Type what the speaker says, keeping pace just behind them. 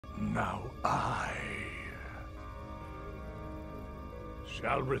Now I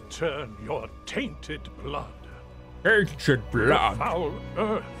shall return your tainted blood. Ancient The blood. foul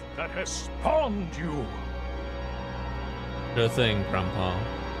earth that has spawned you. Sure thing, Grandpa.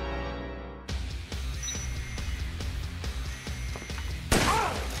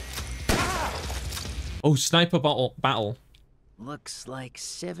 Oh, sniper battle. Looks like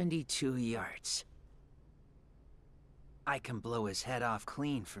 72 yards. I can blow his head off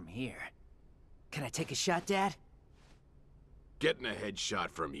clean from here. Can I take a shot, Dad? Getting a headshot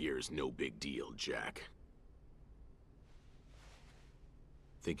from here is no big deal, Jack.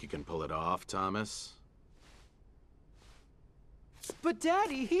 Think you can pull it off, Thomas? But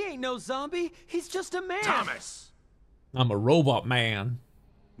Daddy, he ain't no zombie. He's just a man. Thomas! I'm a robot man.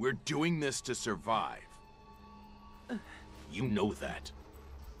 We're doing this to survive. You know that.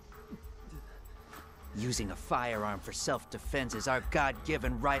 Using a firearm for self-defense is our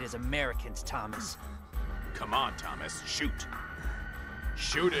God-given right as Americans, Thomas. Come on, Thomas, shoot.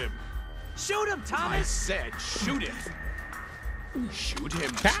 Shoot him. Shoot him, I Thomas! said shoot him. Shoot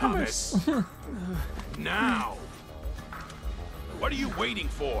him, Thomas. Now. What are you waiting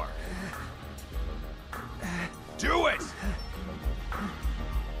for? Do it!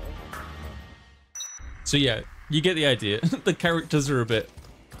 So yeah, you get the idea. The characters are a bit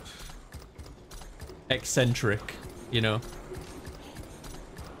eccentric, you know.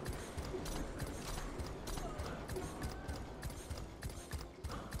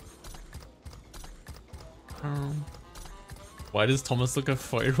 Why does Thomas look a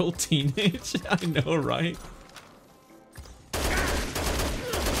 4-year-old teenage? I know, right?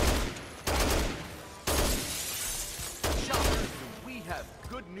 Shoppers, we have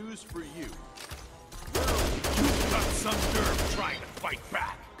good news for you. You've got some nerve trying to fight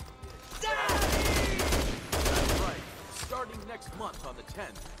back. That's right. Starting next month on the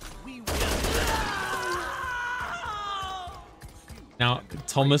 10th, we will. Now,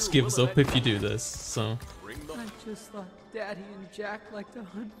 Thomas gives up if you do this, so... I just thought Daddy and Jack like to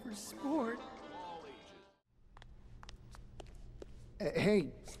hunt for sport. Hey.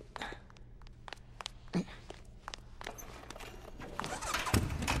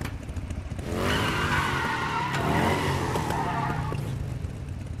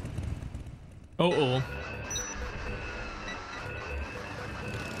 Uh-oh.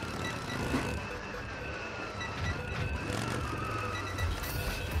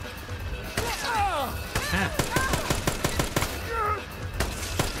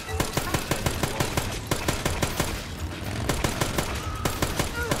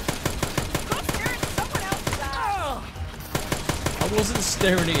 I wasn't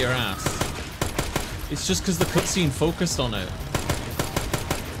staring at your ass. It's just because the cutscene focused on it.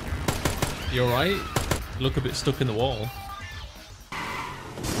 You alright? You look a bit stuck in the wall.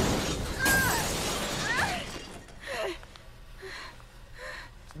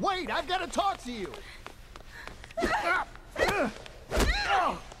 Wait, I've got to talk to you.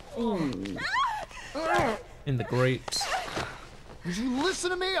 In the grapes. Would you listen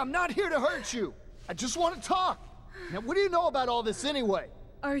to me? I'm not here to hurt you. I just want to talk. Now, what do you know about all this anyway?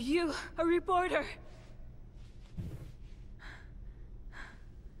 Are you a reporter?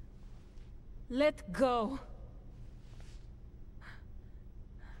 Let go.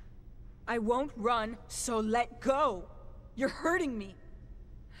 I won't run, so let go. You're hurting me.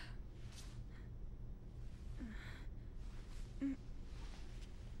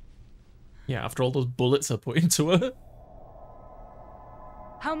 Yeah, after all those bullets I put into her.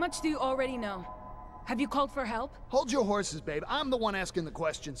 How much do you already know? Have you called for help? Hold your horses, babe. I'm the one asking the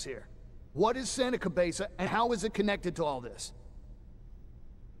questions here. What is Santa Cabeza, and how is it connected to all this?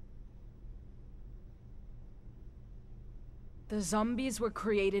 The zombies were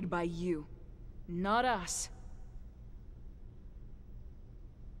created by you, not us.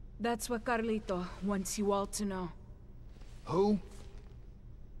 That's what Carlito wants you all to know. Who?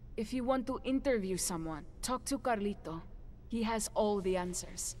 If you want to interview someone, talk to Carlito. He has all the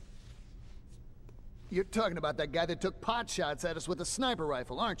answers. You're talking about that guy that took pot shots at us with a sniper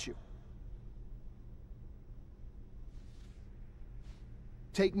rifle, aren't you?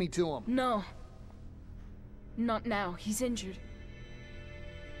 Take me to him. No. Not now. He's injured.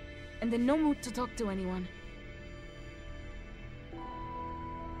 And in no mood to talk to anyone.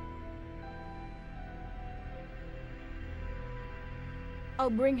 I'll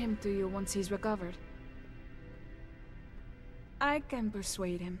bring him to you once he's recovered. I can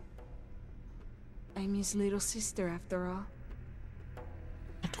persuade him. I'm his little sister, after all.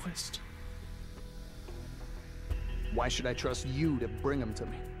 A twist. Why should I trust you to bring him to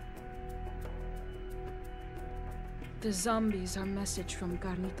me? The zombies are a message from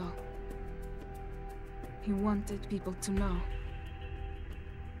Carlito. He wanted people to know.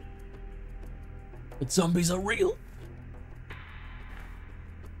 But zombies are real.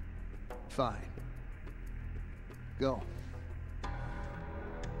 Fine. Go.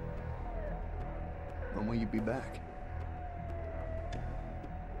 When will you be back?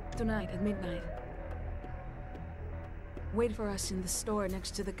 Tonight at midnight. Wait for us in the store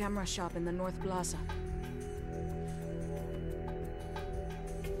next to the camera shop in the North Plaza.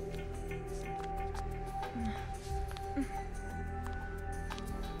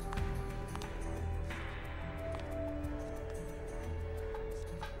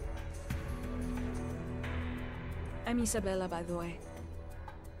 I'm Isabella, by the way.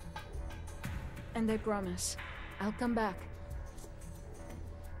 And I promise, I'll come back.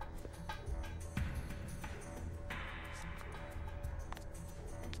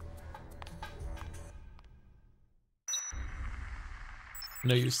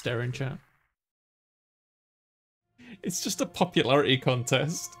 No use staring, chat. It's just a popularity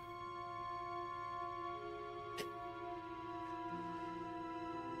contest.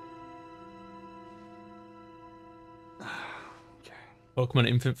 Pokemon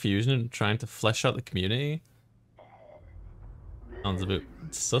Infant Fusion and trying to flesh out the community. Sounds a bit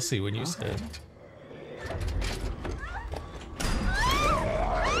sussy when you say it.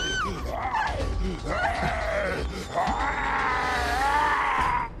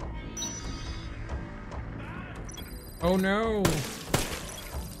 Oh no!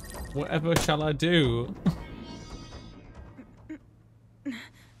 Whatever shall I do?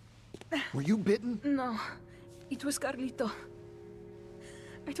 Were you bitten? No, it was Carlito.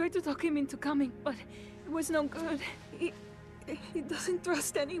 I tried to talk him into coming, but it was no good. He doesn't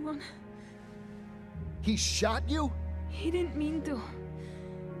trust anyone. He shot you? He didn't mean to.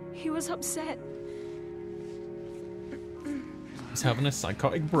 He was upset. He's having a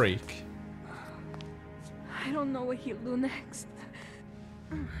psychotic break. I don't know what he'll do next.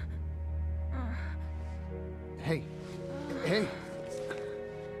 Hey. Hey.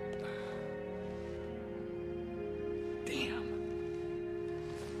 Damn.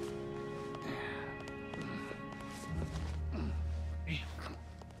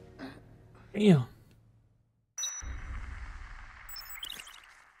 Damn.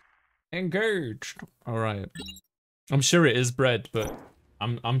 Engaged. All right. I'm sure it is bread, but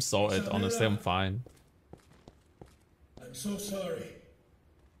I'm sorted. Honestly, I'm fine. I'm so sorry.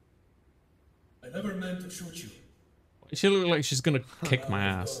 I never meant to shoot you. She looks like she's gonna kick my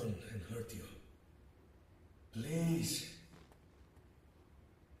ass. And hurt you. Please.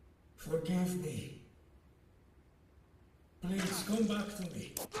 Forgive me. Please come back to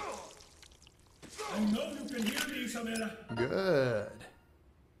me. I know you can hear me, Isabella. Good.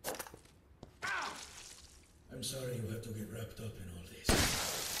 I'm sorry you had to get wrapped up in all this.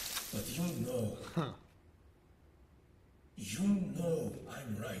 But you know. You know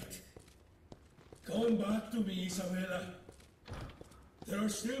I'm right. Come back to me, Isabella. There are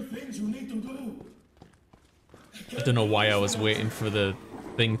still things you need to do. I don't know why I was waiting for the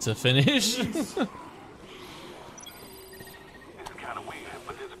thing to finish.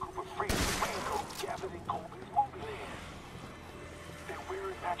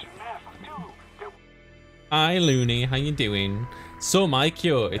 Hi Looney, how you doing? So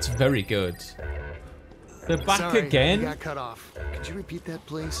Mike-yo, it's very good. They're back Sorry, again. You got cut off. Could you repeat that,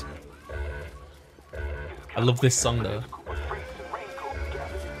 please? I love this song though.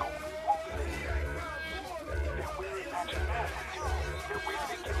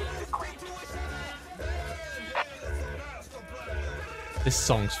 This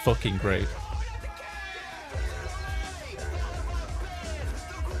song's fucking great.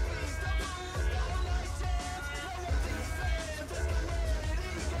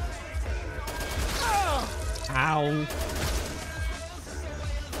 Ow.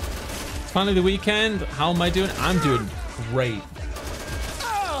 It's finally the weekend. How am I doing? I'm doing great.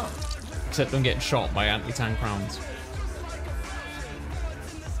 Except I'm getting shot by anti-tank rounds.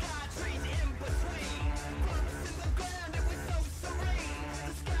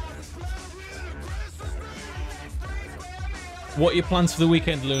 What are your plans for the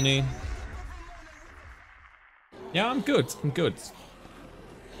weekend, Looney? Yeah, I'm good. I'm good.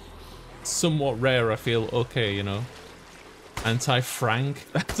 Somewhat rare, I feel okay, you know. Anti-Frank,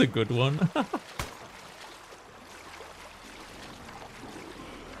 that's a good one.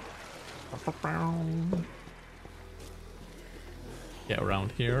 Get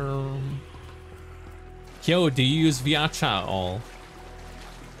around here. Yo, do you use VR chat at all?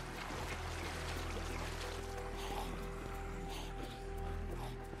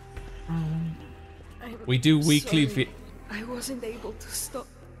 I'm We do weekly Sorry, I wasn't able to stop.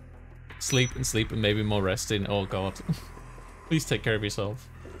 sleep and maybe more resting. Oh god. Please take care of yourself.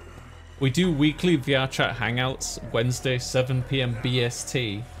 We do weekly VR chat hangouts Wednesday 7 p.m.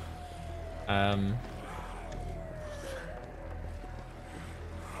 BST. I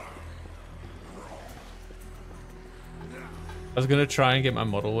was gonna try and get my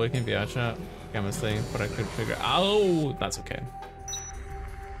model working VR chat camera thing, but I couldn't figure. Oh, that's okay.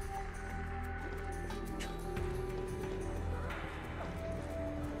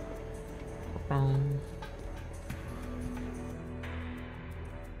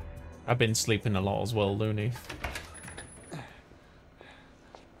 I've been sleeping a lot as well, Looney.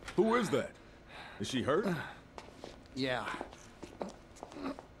 Who is that? Is she hurt? Yeah.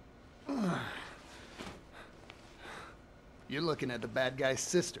 You're looking at the bad guy's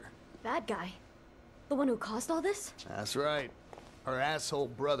sister. Bad guy? The one who caused all this? That's right. Her asshole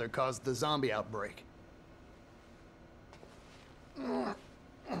brother caused the zombie outbreak.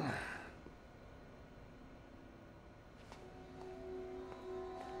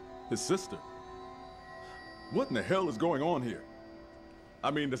 His sister? What in the hell is going on here?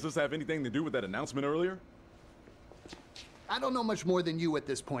 I mean, does this have anything to do with that announcement earlier? I don't know much more than you at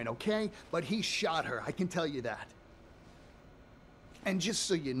this point, okay? But he shot her, I can tell you that. And just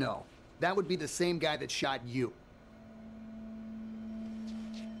so you know, that would be the same guy that shot you.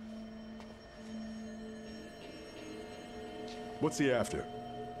 What's he after?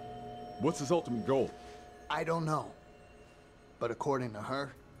 What's his ultimate goal? I don't know. But according to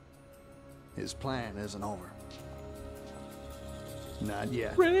her, his plan isn't over. Not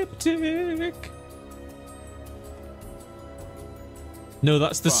yet. Cryptic. No,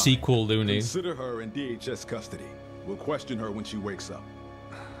 that's the Fine. sequel, Looney. Consider her in DHS custody. We'll question her when she wakes up.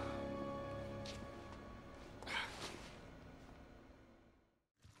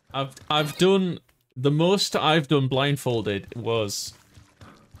 I've done the most I've done blindfolded was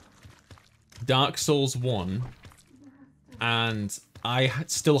Dark Souls 1, and I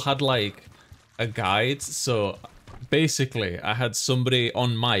still had like a guide. So basically, I had somebody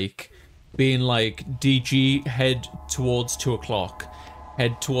on mic being like, "DG, head towards 2 o'clock,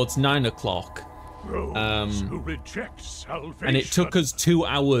 head towards 9 o'clock." Those who reject salvation. And it took us 2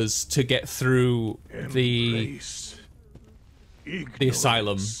 hours to get through the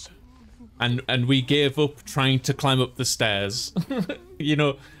asylum, and we gave up trying to climb up the stairs. You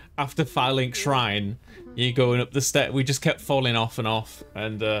know, after Firelink Shrine, you're going up the stairs. We just kept falling off and off,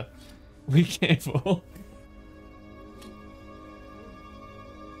 and we gave up.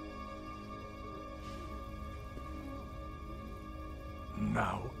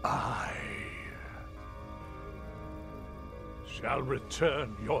 Now I shall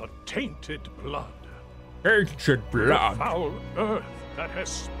return your tainted blood. Tainted The blood. foul earth that has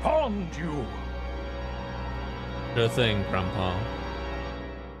spawned you. Sure thing, Grandpa.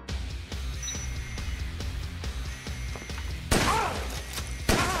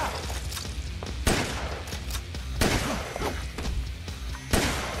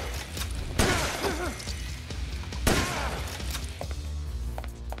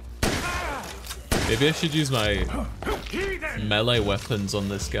 Maybe I should use my melee weapons on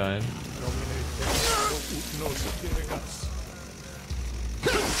this guy.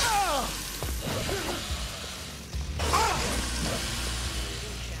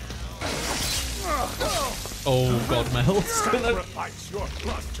 Oh god, my health's gonna... Sacrifice your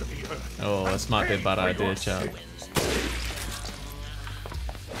blood to the earth. Oh, this might be a bad idea, chat.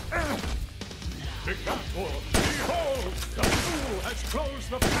 Behold, the fool has closed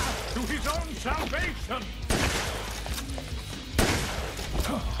the path to his own salvation.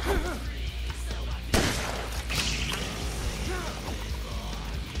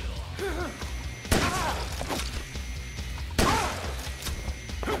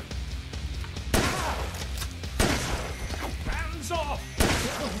 Hands off!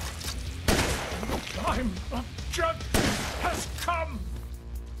 The time of judgment has come.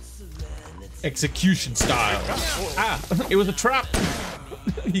 Execution style. Ah, it was a trap.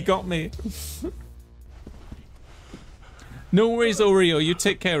 He got me. No worries, Oreo. You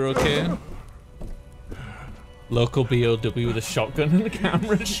take care, okay? Local BOW with a shotgun and the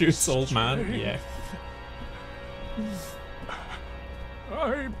camera shoots old man. Yeah.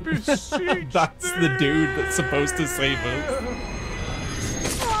 I beseech That's the dude that's supposed to save us.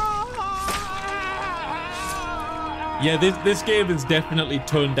 Yeah, this game has definitely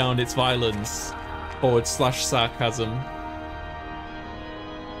toned down its violence / sarcasm.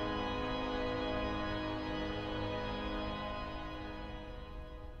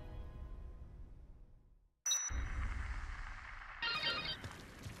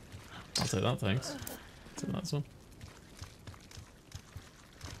 I'll take that, thanks. So that's one.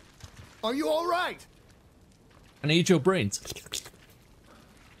 Are you all right? I need your brains.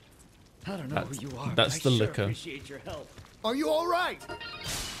 I don't know who you are. That's but the I sure liquor. appreciate your help. Are you all right?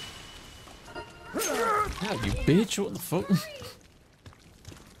 Ow, you bitch! What the fuck?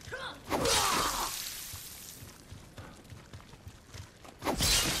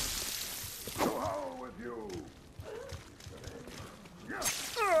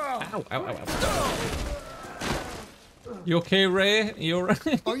 Ow, ow, ow, ow. You okay, Ray? You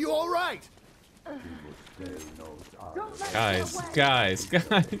alright? Are you all right? Guys. Come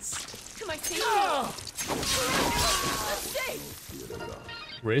on, see?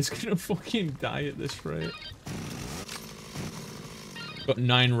 Ray's gonna fucking die at this rate. Got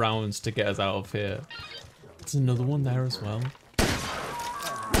 9 rounds to get us out of here. There's another one there as well.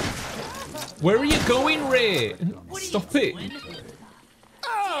 Where are you going, Ray? Stop it.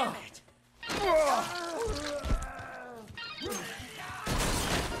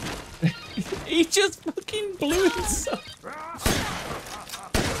 He just fucking blew himself.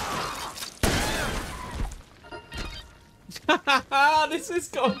 This has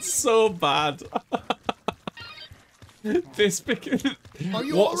gone so bad. This because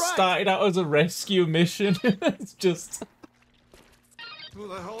what started out as a rescue mission, it's just. Who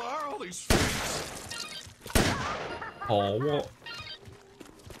the hell are all these freaks? Oh, what?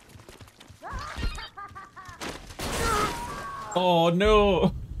 Oh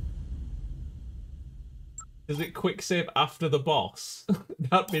no! Does it quick save after the boss?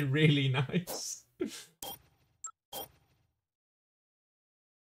 That'd be really nice.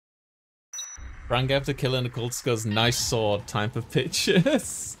 Frank after killing the cultist, nice sword, time for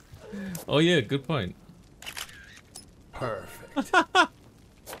pictures. Oh yeah, good point. Perfect.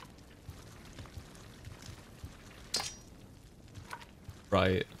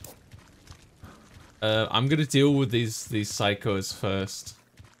 Right. I'm gonna deal with these psychos first.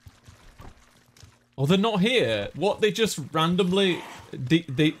 Oh, they're not here. What? They just randomly...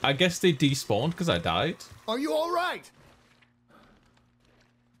 I guess they despawned because I died. Are you all right?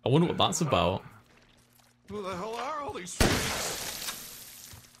 I wonder what that's about. Who the hell are all these freaks?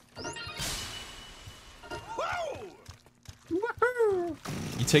 Whoa! Woohoo!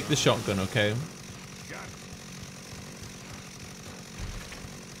 You take the shotgun, okay? Got it.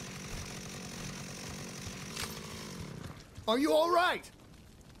 Are you all right?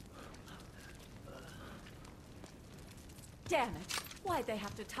 Damn it. Why'd they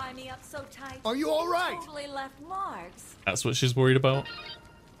have to tie me up so tight? Are you all right? Totally left marks. That's what she's worried about.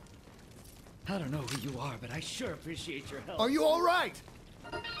 I don't know who you are, but I sure appreciate your help. Are you all right?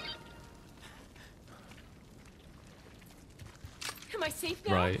 Am I safe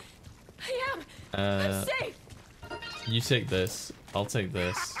now? Right. I am. I'm safe. You take this. I'll take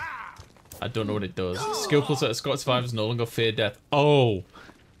this. I don't know what it does. Skillful set of Scott survivors no longer fear death. Oh.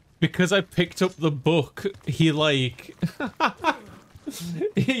 Because I picked up the book, he like...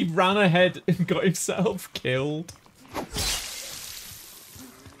 he ran ahead and got himself killed.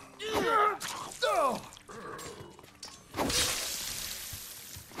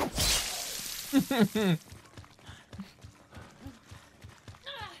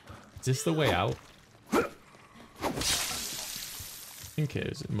 Is this the way out? I think it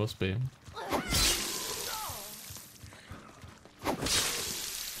is. It must be. Like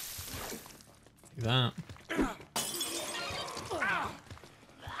that.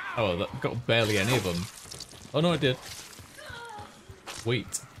 Oh, that got barely any of them. Oh no, it did.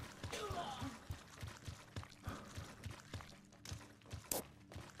 Wait.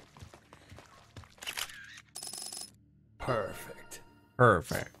 Perfect.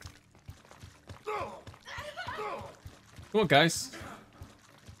 Perfect. Come on, guys.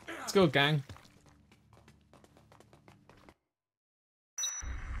 Let's go, gang.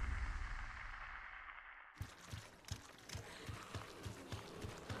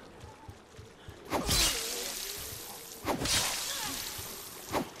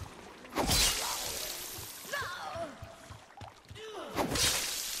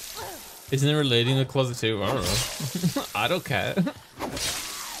 Isn't there a lady in the closet too? I don't know. I don't care.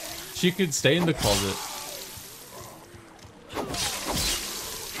 She could stay in the closet.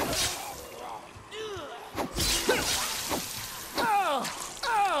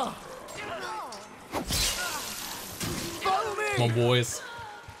 Come on, boys.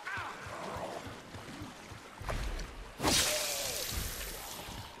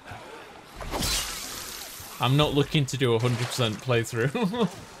 I'm not looking to do a 100% playthrough.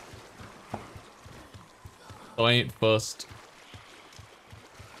 I ain't fussed.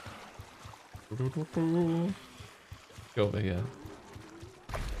 Go over here.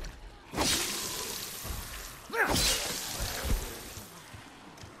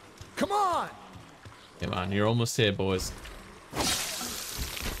 Come on! Yeah, man, you're almost here, boys. I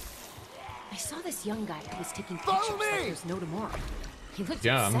saw this young guy who was taking Follow pictures like me! there's no tomorrow. He looked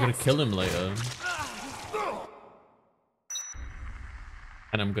Yeah, I'm gonna obsessed. kill him later.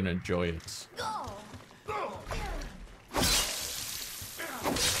 And I'm gonna enjoy it.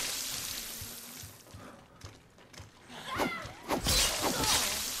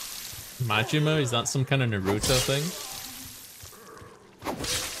 Majima, is that some kind of Naruto thing?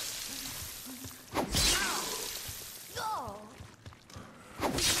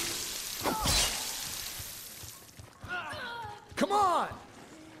 Come on!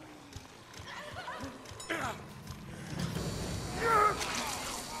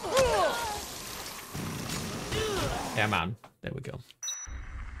 Yeah, man. There we go.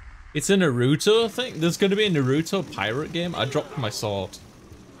 It's a Naruto thing? There's gonna be a Naruto pirate game? I dropped my sword.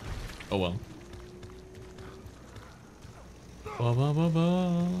 Oh well. Ba, ba, ba,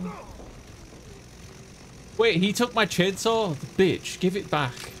 ba. Wait, he took my chainsaw? The bitch, give it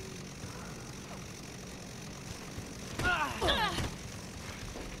back.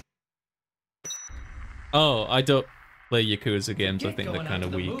 Oh, I don't play Yakuza games. I think they're kind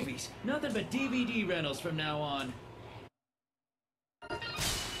of weak. Movies. Nothing but DVD rentals from now on.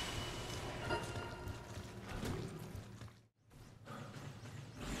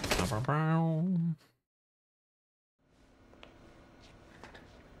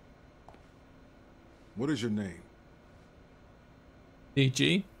 What is your name?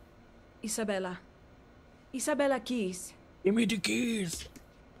 DG? Isabella. Isabella Keys. Give me the keys.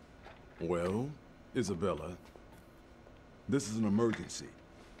 Well, Isabella, this is an emergency.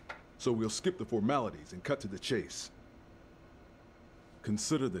 So we'll skip the formalities and cut to the chase.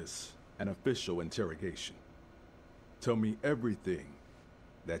 Consider this an official interrogation. Tell me everything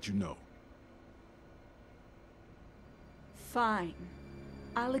that you know. Fine.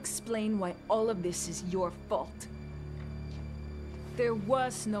 I'll explain why all of this is your fault. There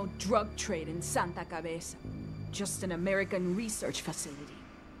was no drug trade in Santa Cabeza. Just an American research facility.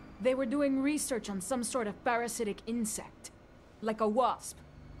 They were doing research on some sort of parasitic insect. Like a wasp.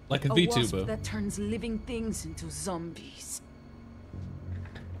 Like a wasp Vtuber. that turns living things into zombies.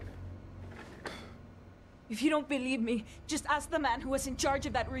 If you don't believe me, just ask the man who was in charge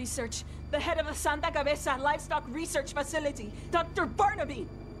of that research. The head of the Santa Cabeza Livestock Research Facility, Dr. Barnaby!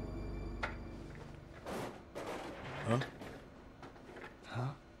 Huh?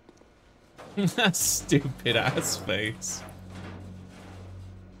 That stupid ass face.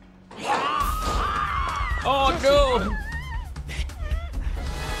 Oh no!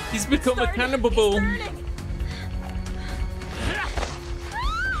 He's become a cannibal.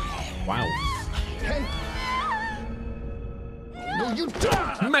 Wow. Hey! No, you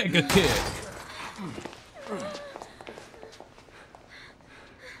don't! Mega kick!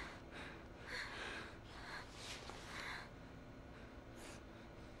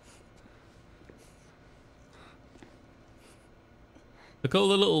 Look at all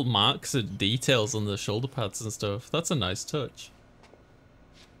the little marks and details on the shoulder pads and stuff. That's a nice touch.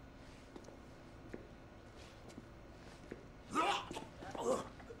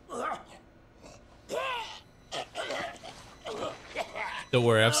 Don't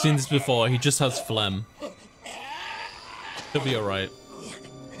worry, I've seen this before. He just has phlegm. He'll be alright.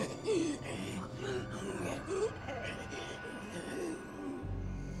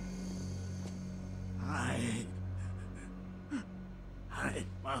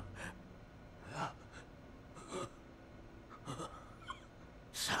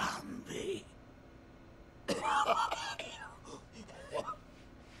 Zombie.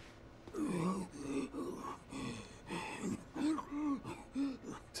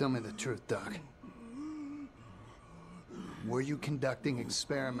 Tell me the truth, Doc. Were you conducting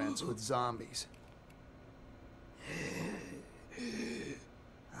experiments with zombies?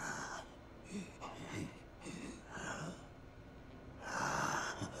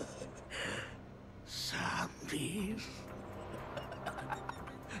 Zombies?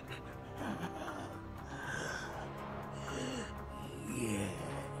 Yes.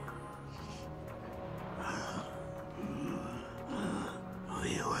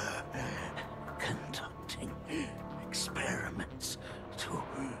 We were conducting experiments to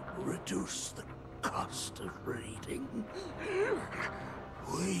reduce the cost of reading.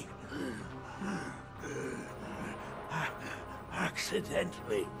 We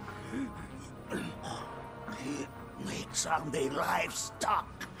accidentally made zombie livestock.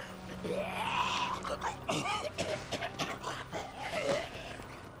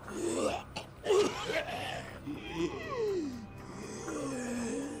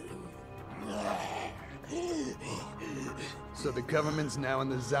 So the government's now in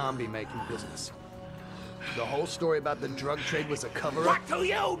the zombie-making business. The whole story about the drug trade was a cover-up? What do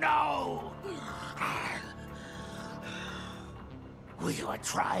you know? We were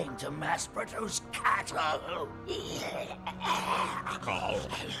trying to mass-produce cattle.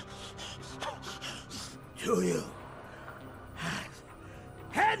 Do you have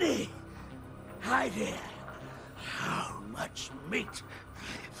any idea how much meat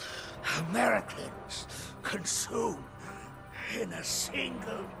Americans consume in a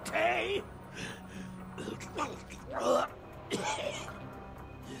single day?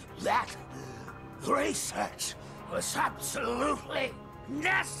 That research was absolutely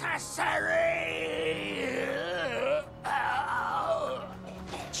necessary.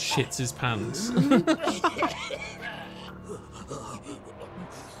 Shits his pants.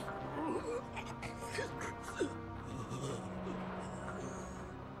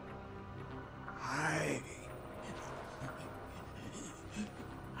 I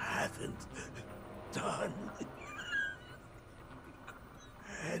haven't done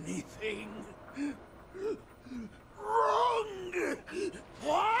anything wrong.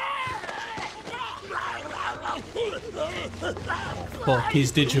 Fuck,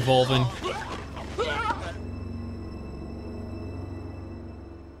 he's digivolving.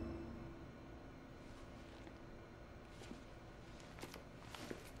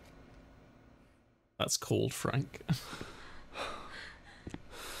 That's cold, Frank.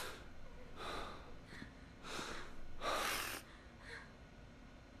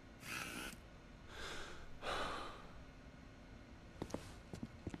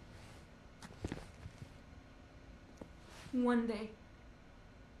 One day,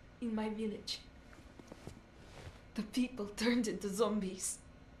 in my village, the people turned into zombies.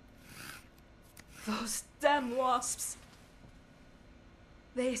 Those damn wasps.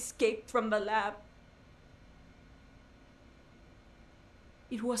 They escaped from the lab.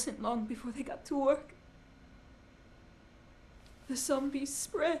 It wasn't long before they got to work. The zombies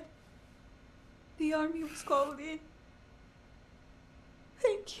spread. The army was called in.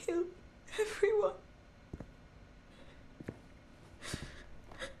 They killed everyone.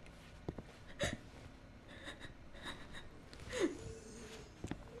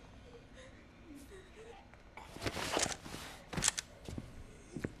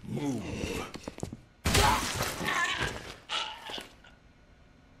 Move.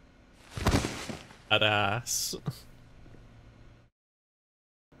 Badass.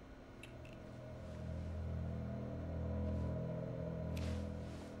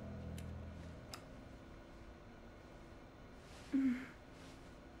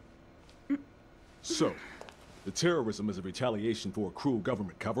 So, the terrorism is a retaliation for a cruel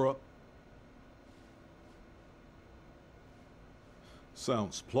government cover-up?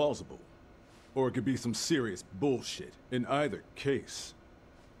 Sounds plausible. Or it could be some serious bullshit. In either case,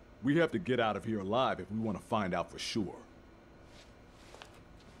 we have to get out of here alive if we want to find out for sure.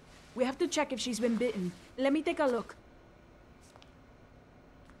 We have to check if she's been bitten. Let me take a look.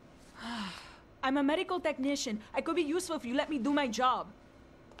 I'm a medical technician. I could be useful if you let me do my job.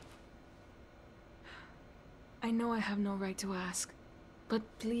 I know I have no right to ask, but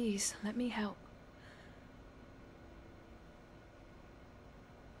please, let me help.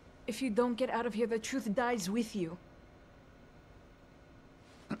 If you don't get out of here, the truth dies with you.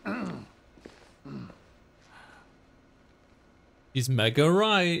 He's mega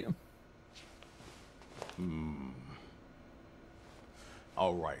right.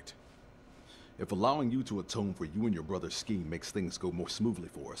 All right. If allowing you to atone for you and your brother's scheme makes things go more smoothly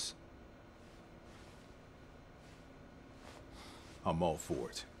for us, I'm all for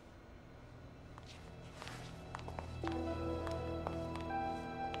it.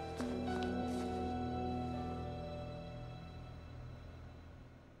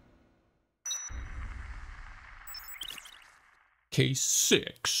 Case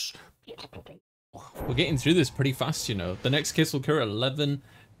 6. We're getting through this pretty fast, you know. The next case will occur at 11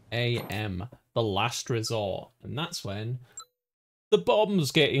 a.m. The last resort. And that's when the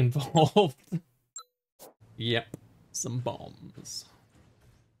bombs get involved. Yep, some bombs.